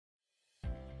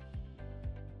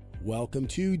Welcome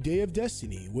to Day of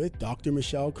Destiny with Dr.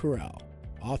 Michelle Corral,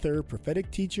 author, prophetic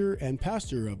teacher, and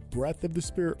pastor of Breath of the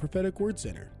Spirit Prophetic Word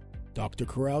Center. Dr.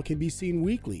 Corral can be seen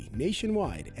weekly,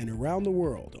 nationwide, and around the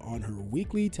world on her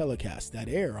weekly telecasts that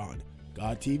air on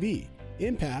God TV,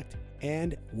 Impact,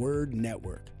 and Word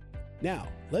Network. Now,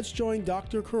 let's join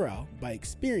Dr. Corral by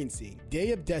experiencing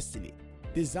Day of Destiny,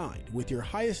 designed with your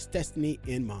highest destiny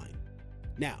in mind.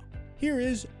 Now, here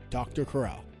is Dr.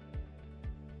 Corral.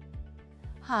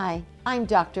 Hi, I'm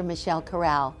Dr. Michelle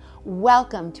Corral.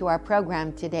 Welcome to our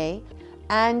program today.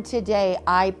 And today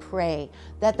I pray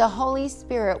that the Holy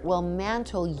Spirit will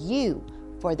mantle you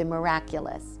for the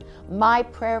miraculous. My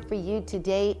prayer for you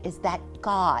today is that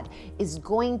God is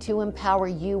going to empower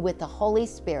you with the Holy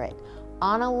Spirit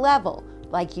on a level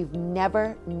like you've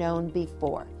never known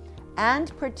before.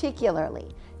 And particularly,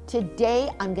 today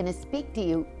I'm going to speak to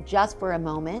you just for a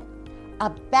moment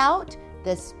about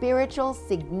the spiritual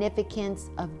significance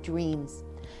of dreams.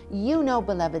 You know,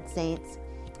 beloved saints,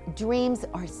 dreams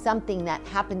are something that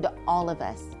happen to all of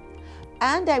us.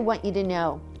 And I want you to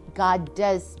know, God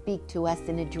does speak to us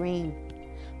in a dream.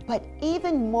 But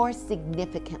even more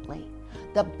significantly,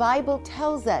 the Bible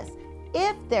tells us,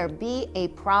 if there be a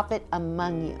prophet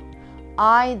among you,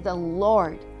 I, the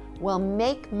Lord, will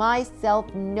make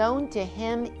myself known to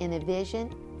him in a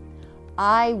vision.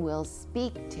 I will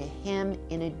speak to him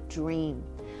in a dream.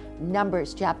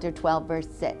 Numbers chapter 12, verse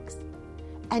 6.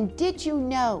 And did you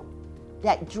know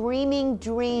that dreaming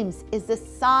dreams is a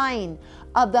sign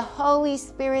of the Holy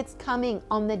Spirit's coming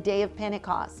on the day of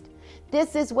Pentecost?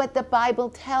 This is what the Bible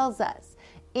tells us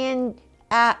in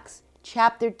Acts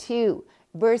chapter 2,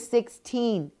 verse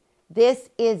 16. This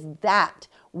is that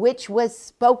which was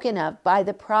spoken of by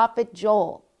the prophet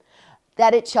Joel,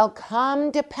 that it shall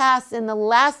come to pass in the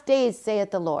last days,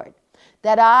 saith the Lord,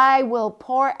 that I will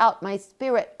pour out my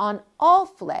spirit on all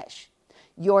flesh.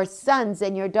 Your sons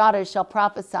and your daughters shall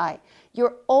prophesy.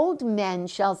 Your old men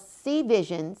shall see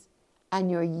visions, and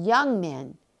your young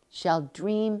men shall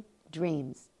dream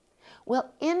dreams.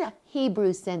 Well, in a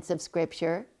Hebrew sense of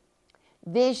Scripture,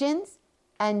 visions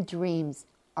and dreams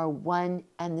are one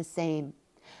and the same.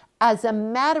 As a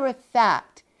matter of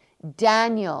fact,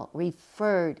 Daniel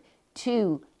referred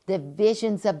to the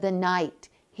visions of the night,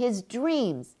 his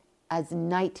dreams, as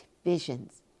night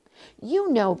visions.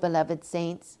 You know, beloved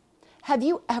saints, have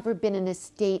you ever been in a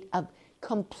state of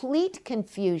complete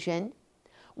confusion,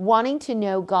 wanting to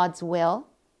know God's will?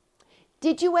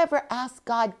 Did you ever ask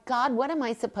God, what am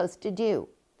I supposed to do?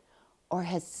 Or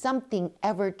has something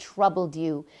ever troubled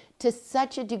you to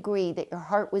such a degree that your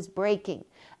heart was breaking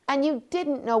and you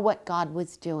didn't know what God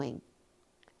was doing?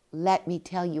 Let me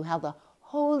tell you how the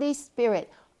Holy Spirit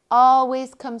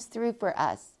always comes through for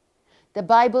us. The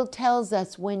Bible tells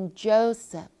us when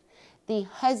Joseph, the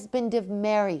husband of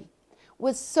Mary,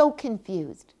 was so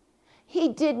confused, he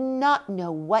did not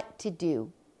know what to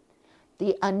do.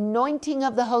 The anointing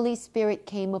of the Holy Spirit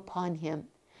came upon him,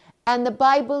 and the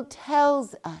Bible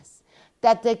tells us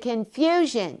that the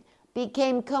confusion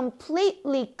became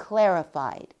completely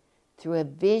clarified through a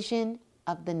vision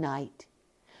of the night.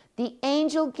 The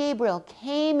angel Gabriel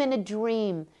came in a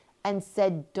dream and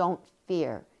said, don't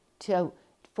fear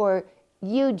for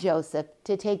you, Joseph,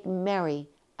 to take Mary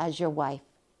as your wife.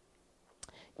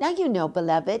 Now, you know,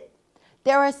 beloved,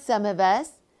 there are some of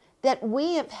us that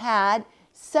we have had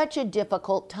such a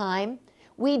difficult time.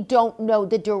 We don't know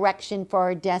the direction for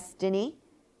our destiny.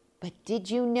 But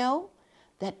did you know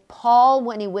that Paul,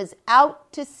 when he was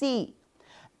out to sea,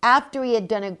 after he had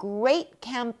done a great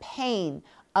campaign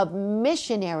of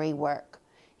missionary work,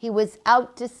 he was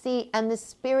out to sea and the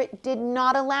Spirit did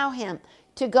not allow him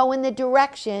to go in the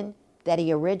direction that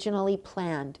he originally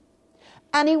planned.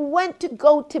 And he went to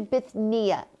go to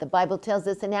Bithynia. The Bible tells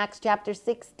us in Acts chapter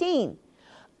 16.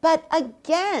 But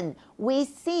again, we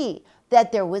see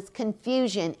that there was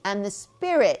confusion and the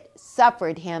Spirit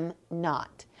suffered him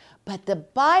not. But the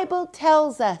Bible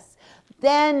tells us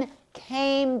then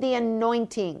came the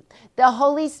anointing. The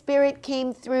Holy Spirit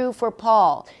came through for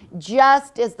Paul,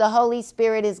 just as the Holy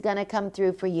Spirit is going to come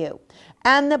through for you.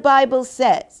 And the Bible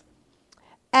says,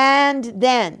 and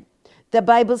then, the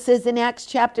Bible says in Acts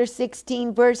chapter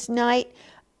 16, verse 9,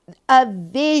 a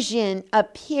vision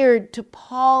appeared to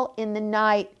Paul in the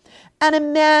night, and a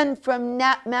man from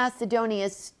Macedonia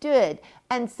stood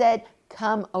and said,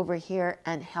 come over here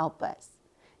and help us.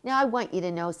 Now, I want you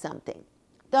to know something.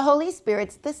 The Holy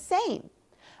Spirit's the same.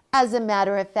 As a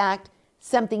matter of fact,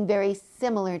 something very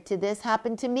similar to this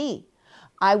happened to me.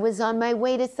 I was on my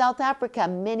way to South Africa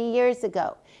many years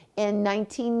ago in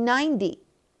 1990.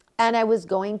 And I was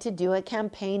going to do a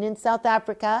campaign in South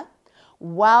Africa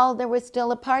while there was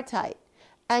still apartheid.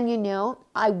 And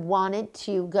I wanted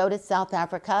to go to South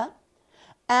Africa,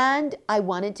 and I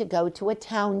wanted to go to a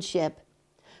township,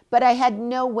 but I had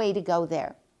no way to go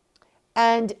there.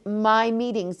 And my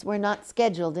meetings were not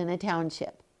scheduled in a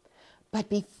township. But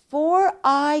before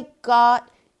I got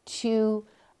to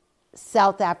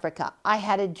South Africa, I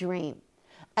had a dream.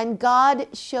 And God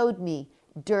showed me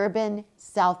Durban,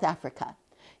 South Africa.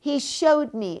 He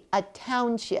showed me a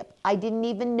township. I didn't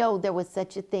even know there was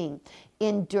such a thing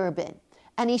in Durban.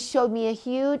 And he showed me a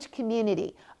huge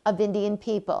community of Indian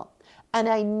people. And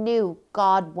I knew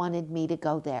God wanted me to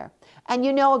go there. And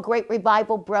a great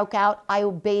revival broke out. I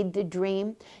obeyed the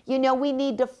dream. We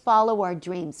need to follow our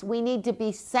dreams. We need to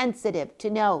be sensitive to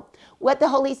know what the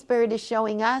Holy Spirit is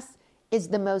showing us is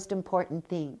the most important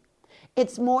thing.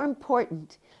 It's more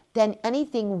important than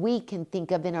anything we can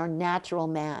think of in our natural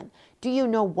man. Do you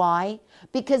know why?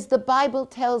 Because the Bible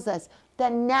tells us the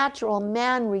natural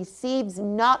man receives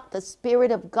not the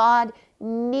Spirit of God,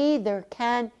 neither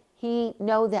can he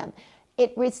know them.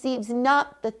 It receives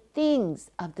not the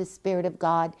things of the Spirit of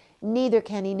God, neither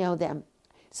can he know them.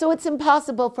 So it's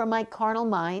impossible for my carnal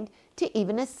mind to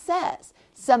even assess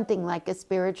something like a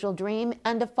spiritual dream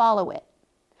and to follow it.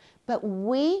 But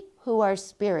we who are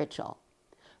spiritual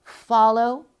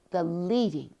follow the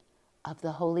leading of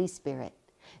the Holy Spirit.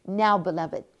 Now,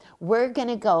 beloved, we're going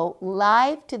to go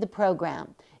live to the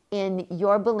program in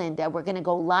your Belinda. We're going to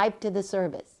go live to the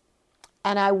service.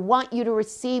 And I want you to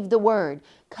receive the word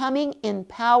coming in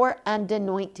power and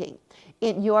anointing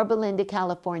in your Belinda,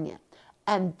 California.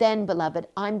 And then, beloved,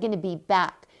 I'm going to be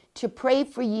back to pray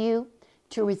for you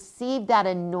to receive that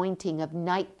anointing of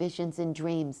night visions and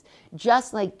dreams,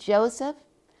 just like Joseph,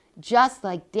 just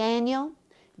like Daniel,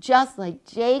 just like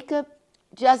Jacob,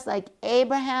 just like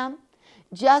Abraham,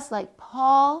 just like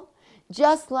Paul,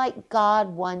 just like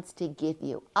God wants to give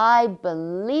you. I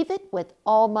believe it with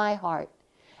all my heart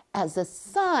as a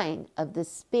sign of the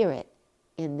Spirit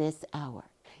in this hour.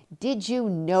 Did you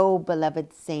know,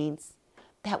 beloved saints,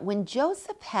 that when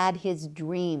Joseph had his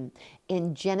dream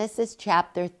in Genesis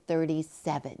chapter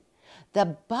 37,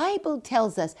 the Bible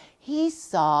tells us he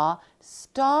saw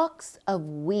stalks of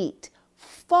wheat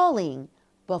falling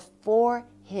before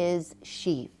his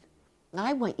sheaf.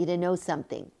 I want you to know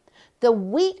something. The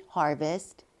wheat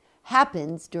harvest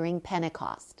happens during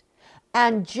Pentecost.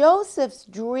 And Joseph's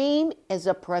dream is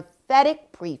a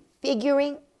prophetic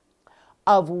prefiguring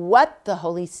of what the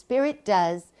Holy Spirit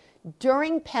does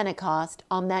during Pentecost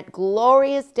on that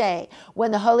glorious day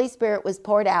when the Holy Spirit was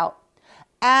poured out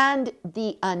and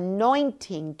the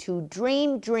anointing to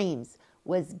dream dreams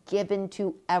was given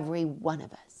to every one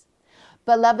of us.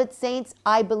 Beloved saints,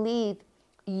 I believe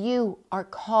you are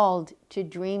called to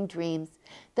dream dreams.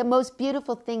 The most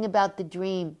beautiful thing about the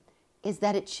dream is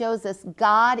that it shows us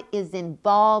God is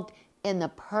involved in the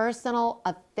personal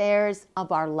affairs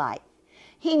of our life.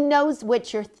 He knows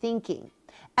what you're thinking.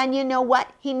 And you know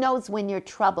what? He knows when you're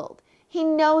troubled. He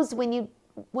knows when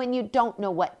you don't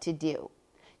know what to do.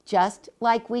 Just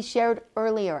like we shared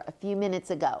earlier a few minutes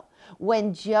ago,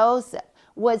 when Joseph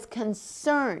was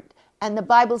concerned, and the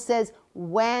Bible says,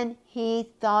 when he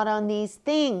thought on these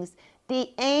things,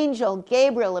 the angel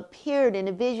Gabriel appeared in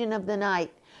a vision of the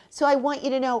night. So I want you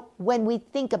to know, when we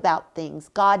think about things,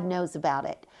 God knows about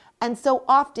it. And so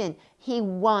often he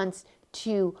wants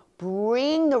to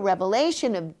bring the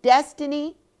revelation of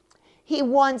destiny. He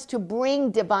wants to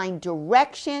bring divine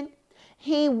direction.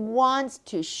 He wants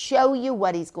to show you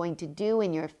what he's going to do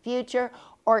in your future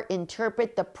or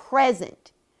interpret the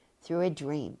present through a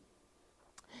dream.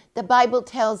 The Bible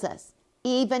tells us,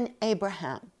 even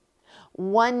Abraham,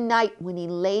 one night when he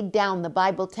laid down, the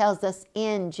Bible tells us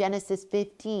in Genesis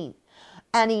 15,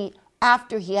 and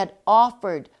after he had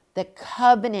offered the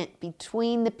covenant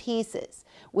between the pieces,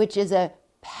 which is a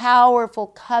powerful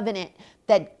covenant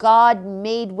that God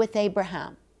made with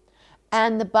Abraham.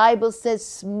 And the Bible says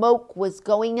smoke was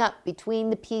going up between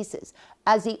the pieces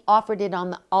as he offered it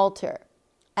on the altar.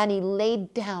 And he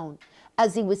laid down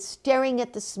as he was staring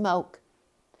at the smoke.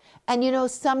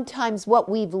 And sometimes what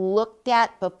we've looked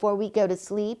at before we go to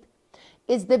sleep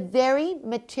is the very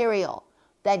material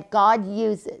that God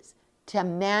uses to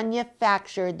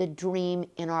manufacture the dream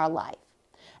in our life.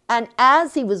 And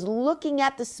as he was looking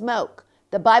at the smoke,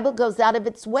 the Bible goes out of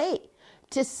its way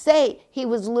to say he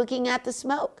was looking at the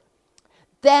smoke.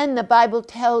 Then the Bible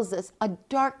tells us a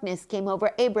darkness came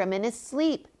over Abram in his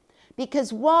sleep.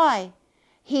 Because why?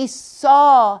 He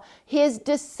saw his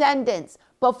descendants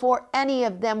before any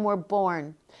of them were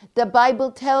born. The Bible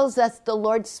tells us the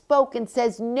Lord spoke and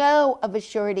says, know of a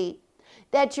surety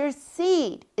that your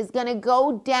seed is going to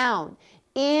go down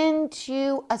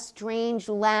into a strange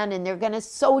land, and they're going to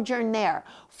sojourn there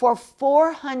for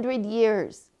 400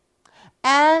 years.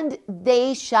 And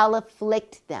they shall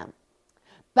afflict them.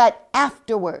 But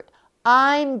afterward,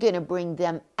 I'm going to bring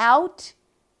them out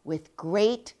with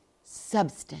great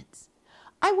substance.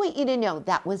 I want you to know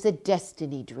that was a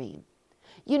destiny dream.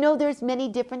 You know, there's many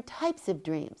different types of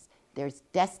dreams. There's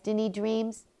destiny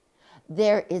dreams.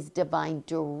 There is divine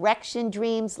direction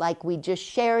dreams, like we just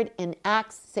shared in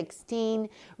Acts 16,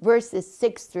 verses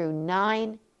 6 through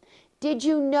 9. Did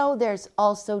you know there's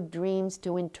also dreams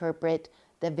to interpret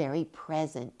the very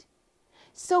present?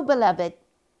 So, beloved,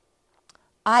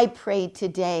 I pray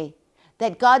today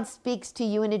that God speaks to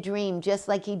you in a dream just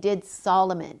like he did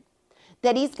Solomon,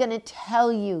 that he's going to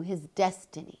tell you his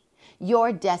destiny,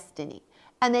 your destiny,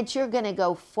 and that you're going to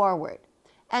go forward.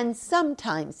 And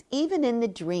sometimes, even in the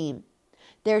dream,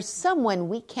 there's someone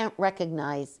we can't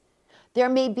recognize. There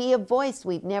may be a voice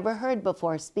we've never heard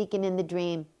before speaking in the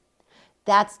dream.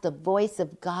 That's the voice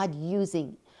of God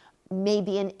using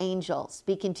maybe an angel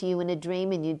speaking to you in a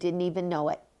dream and you didn't even know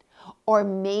it. Or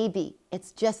maybe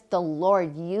it's just the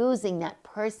Lord using that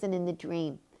person in the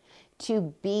dream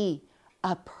to be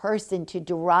a person to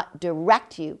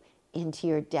direct you into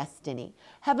your destiny.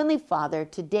 Heavenly Father,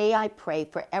 today I pray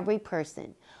for every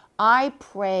person. I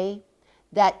pray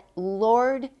that,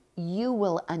 Lord, you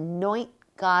will anoint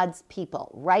God's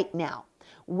people right now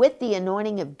with the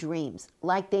anointing of dreams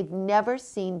like they've never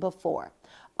seen before.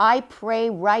 I pray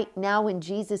right now in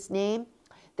Jesus' name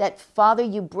that, Father,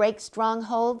 you break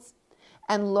strongholds.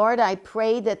 And Lord, I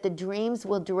pray that the dreams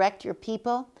will direct your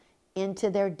people into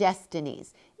their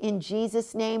destinies. In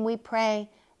Jesus' name we pray.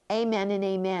 Amen and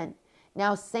amen.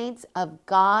 Now, saints of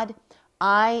God,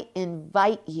 I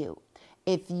invite you,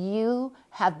 if you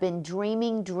have been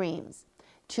dreaming dreams,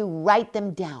 to write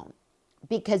them down.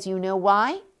 Because you know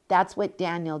why? That's what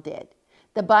Daniel did.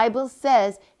 The Bible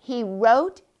says he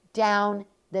wrote down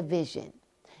the vision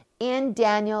in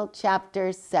Daniel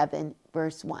chapter 7,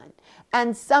 verse 1.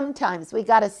 And sometimes we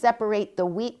got to separate the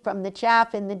wheat from the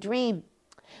chaff in the dream.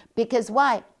 Because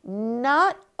why?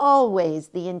 Not always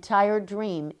the entire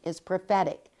dream is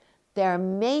prophetic. There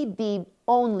may be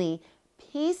only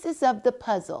pieces of the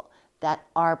puzzle that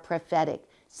are prophetic.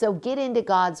 So get into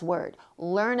God's word,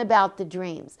 learn about the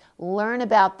dreams, learn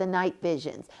about the night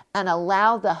visions, and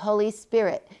allow the Holy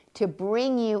Spirit to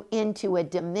bring you into a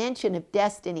dimension of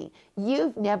destiny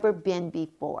you've never been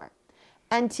before.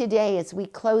 And today, as we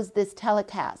close this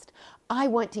telecast, I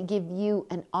want to give you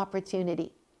an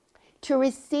opportunity to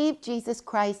receive Jesus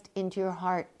Christ into your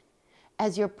heart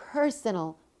as your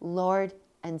personal Lord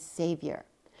and Savior.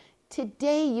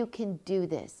 Today you can do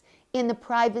this in the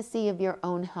privacy of your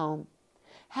own home.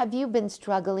 Have you been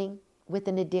struggling with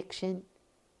an addiction?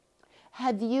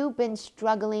 Have you been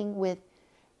struggling with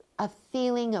a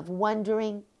feeling of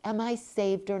wondering, am I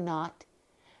saved or not?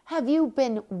 Have you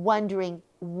been wondering,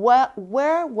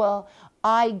 where will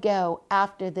I go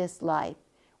after this life?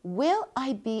 Will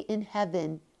I be in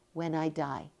heaven when I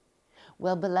die?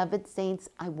 Well, beloved saints,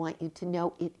 I want you to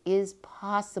know it is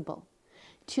possible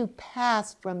to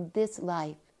pass from this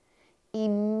life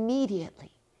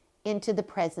immediately into the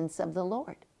presence of the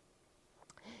Lord.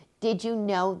 Did you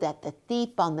know that the thief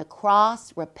on the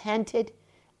cross repented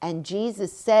and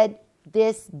Jesus said,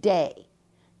 "This day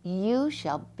you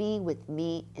shall be with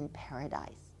me in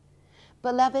paradise"?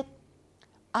 Beloved,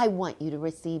 I want you to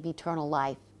receive eternal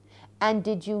life. And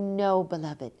did you know,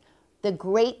 beloved, the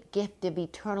great gift of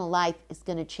eternal life is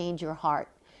going to change your heart.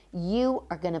 You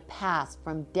are going to pass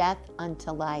from death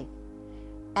unto life.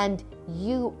 And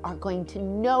you are going to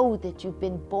know that you've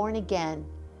been born again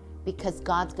because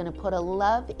God's going to put a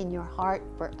love in your heart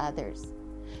for others.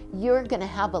 You're going to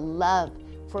have a love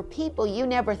for people you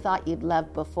never thought you'd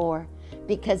love before,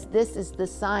 because this is the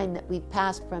sign that we've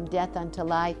passed from death unto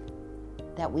life,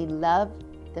 that we love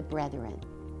the brethren.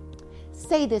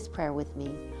 Say this prayer with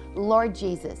me. Lord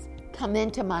Jesus, come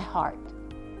into my heart.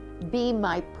 Be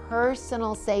my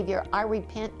personal Savior. I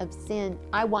repent of sin.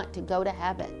 I want to go to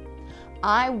heaven.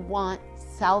 I want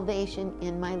salvation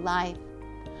in my life.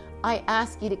 I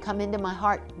ask you to come into my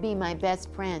heart, be my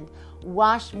best friend.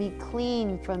 Wash me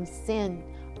clean from sin.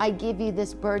 I give you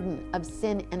this burden of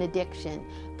sin and addiction.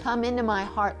 Come into my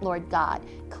heart, Lord God.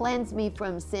 Cleanse me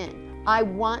from sin. I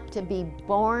want to be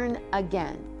born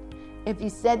again. If you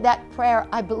said that prayer,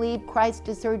 I believe Christ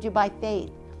has heard you by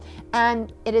faith.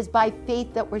 And it is by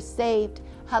faith that we're saved.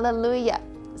 Hallelujah.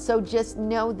 So just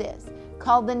know this.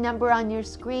 Call the number on your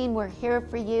screen. We're here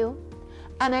for you.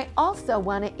 And I also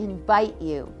want to invite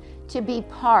you to be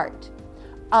part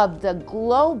of the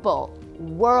global,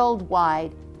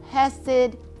 worldwide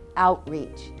Hesed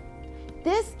outreach.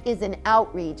 This is an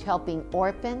outreach helping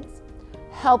orphans,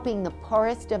 helping the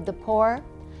poorest of the poor,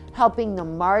 helping the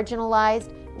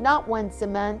marginalized, not once a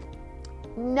month,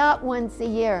 not once a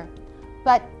year,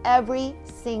 but every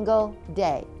single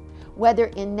day. Whether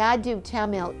in Nadu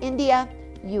Tamil, India,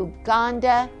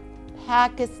 Uganda,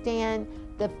 Pakistan,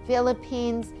 the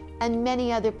Philippines, and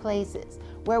many other places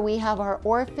where we have our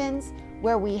orphans,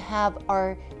 where we have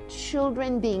our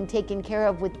children being taken care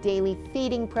of with daily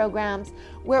feeding programs,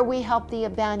 where we help the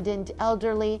abandoned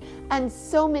elderly, and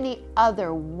so many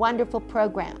other wonderful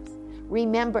programs.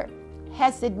 Remember,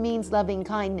 Hesed means loving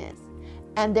kindness,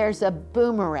 and there's a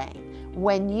boomerang.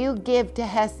 When you give to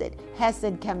Hesed,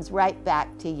 Hesed comes right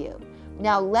back to you.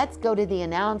 Now let's go to the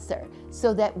announcer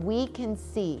so that we can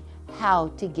see how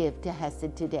to give to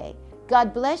Hesed today.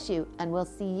 God bless you, and we'll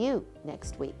see you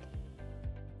next week.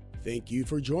 Thank you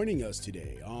for joining us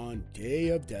today on Day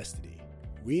of Destiny.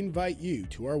 We invite you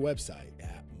to our website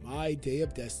at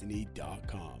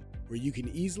mydayofdestiny.com, where you can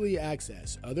easily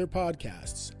access other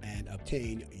podcasts and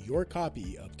obtain your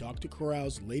copy of Dr.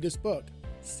 Corral's latest book,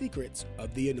 Secrets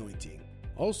of the Anointing.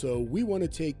 Also, we want to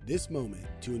take this moment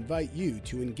to invite you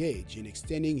to engage in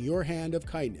extending your hand of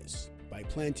kindness by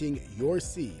planting your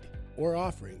seed or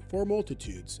offering for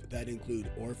multitudes that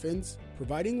include orphans,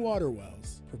 providing water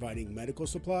wells, providing medical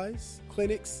supplies,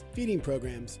 clinics, feeding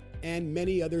programs, and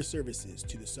many other services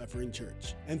to the suffering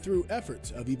church, and through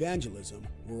efforts of evangelism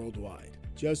worldwide.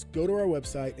 Just go to our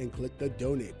website and click the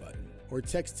donate button or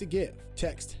text to give.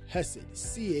 Text HESED,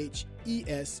 CHESED,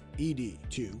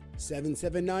 to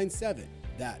 7797.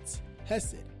 That's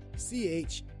HESED,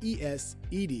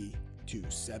 CHESED, to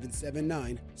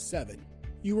 7797.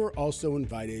 You are also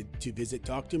invited to visit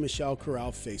Dr. Michelle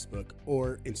Corral Facebook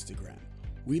or Instagram.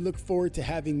 We look forward to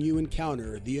having you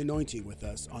encounter the anointing with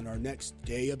us on our next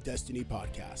Day of Destiny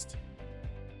podcast.